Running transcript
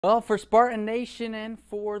Well, for Spartan Nation and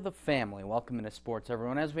for the family, welcome into sports,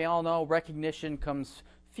 everyone. As we all know, recognition comes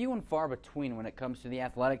few and far between when it comes to the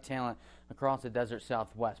athletic talent across the desert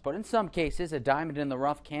Southwest. But in some cases, a diamond in the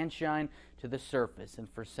rough can shine to the surface. And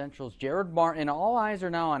for Central's Jared Martin, all eyes are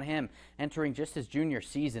now on him, entering just his junior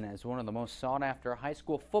season as one of the most sought-after high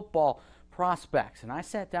school football prospects. And I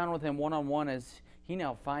sat down with him one-on-one as he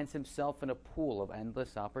now finds himself in a pool of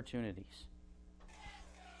endless opportunities.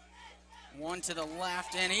 One to the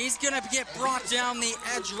left, and he's going to get brought down. The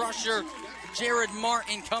edge rusher, Jared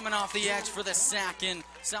Martin, coming off the edge for the sack in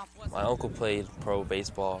Southwest. My uncle played pro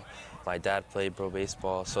baseball. My dad played pro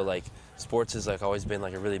baseball. So, sports has, always been,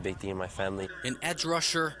 a really big thing in my family. An edge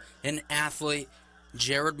rusher, an athlete,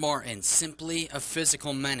 Jared Martin, simply a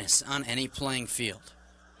physical menace on any playing field.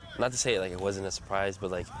 Not to say it wasn't a surprise,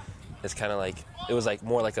 but, it's kind of it was,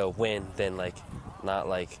 more like a win than, not,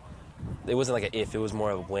 it wasn't like an if, it was more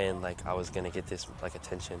of a when, I was going to get this,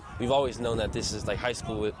 attention. We've always known that this is, high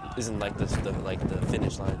school isn't, the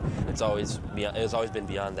finish line. It's always been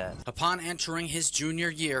beyond that. Upon entering his junior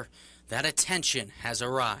year, that attention has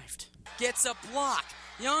arrived. Gets a block.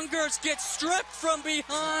 Youngers get stripped from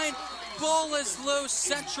behind. Ball is loose.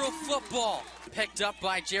 Central football. Picked up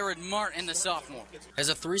by Jared Martin, the sophomore. As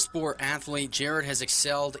a three-sport athlete, Jared has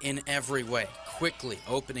excelled in every way, quickly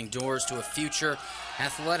opening doors to a future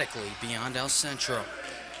athletically beyond El Centro.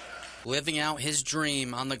 Living out his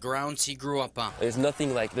dream on the grounds he grew up on. There's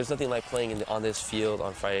nothing like playing on this field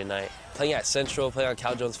on Friday night. Playing at Central, playing on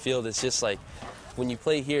Cal Jones Field, it's just when you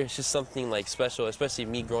play here, it's just something special, especially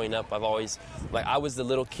me growing up. I've always, I was the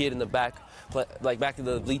little kid in the back, back in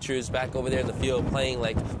the bleachers, back over there in the field, playing,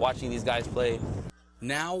 watching these guys play.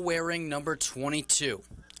 Now wearing number 22,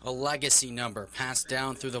 a legacy number passed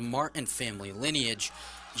down through the Martin family lineage,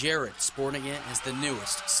 Jared sporting it as the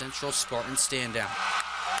newest Central Spartan standout.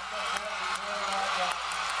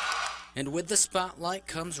 And with the spotlight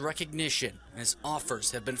comes recognition, as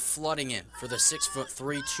offers have been flooding in for the 6'3",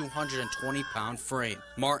 220-pound frame.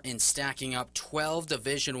 Martin stacking up 12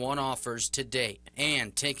 Division I offers to date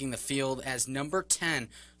and taking the field as number 10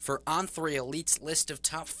 for On3 Elite's list of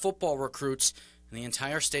top football recruits in the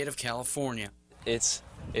entire state of California. It's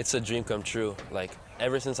a dream come true.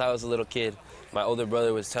 Ever since I was a little kid, my older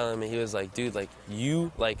brother was telling me, he was like, dude,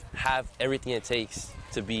 you have everything it takes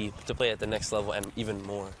to play at the next level and even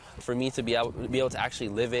more. For me to be able to actually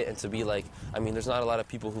live it and to be there's not a lot of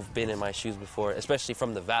people who've been in my shoes before, especially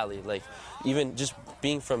from the valley. Even just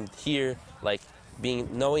being from here,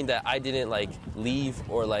 knowing that I didn't leave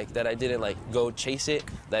or that I didn't go chase it,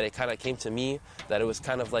 that it kind of came to me, that it was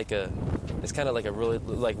kind of it's kind of a really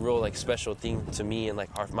real special thing to me and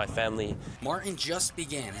my family. Martin just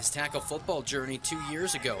began his tackle football journey 2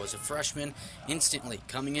 years ago as a freshman, instantly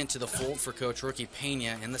coming into the fold for Coach Ricky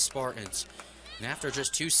Pena and the Spartans. And after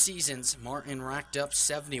just 2 seasons, Martin racked up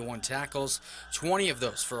 71 tackles, 20 of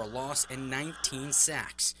those for a loss and 19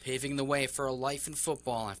 sacks, paving the way for a life in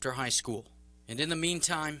football after high school. And in the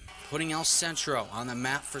meantime, putting El Centro on the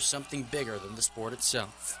map for something bigger than the sport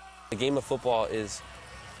itself. The game of football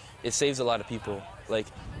it saves a lot of people.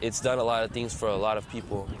 It's done a lot of things for a lot of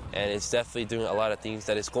people, and it's definitely doing a lot of things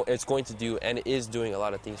that it's going to do, and it is doing a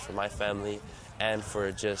lot of things for my family and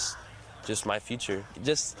for just my future.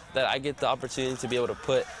 Just that I get the opportunity to be able to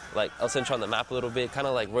put El Centro on the map a little bit, kind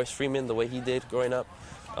of like Royce Freeman, the way he did growing up.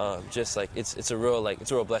 It's a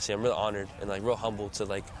real blessing. I'm real honored and real humble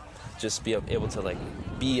to just be able to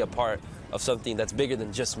be a part of something that's bigger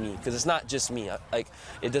than just me, because it's not just me.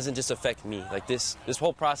 It doesn't just affect me. This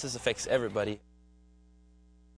whole process affects everybody.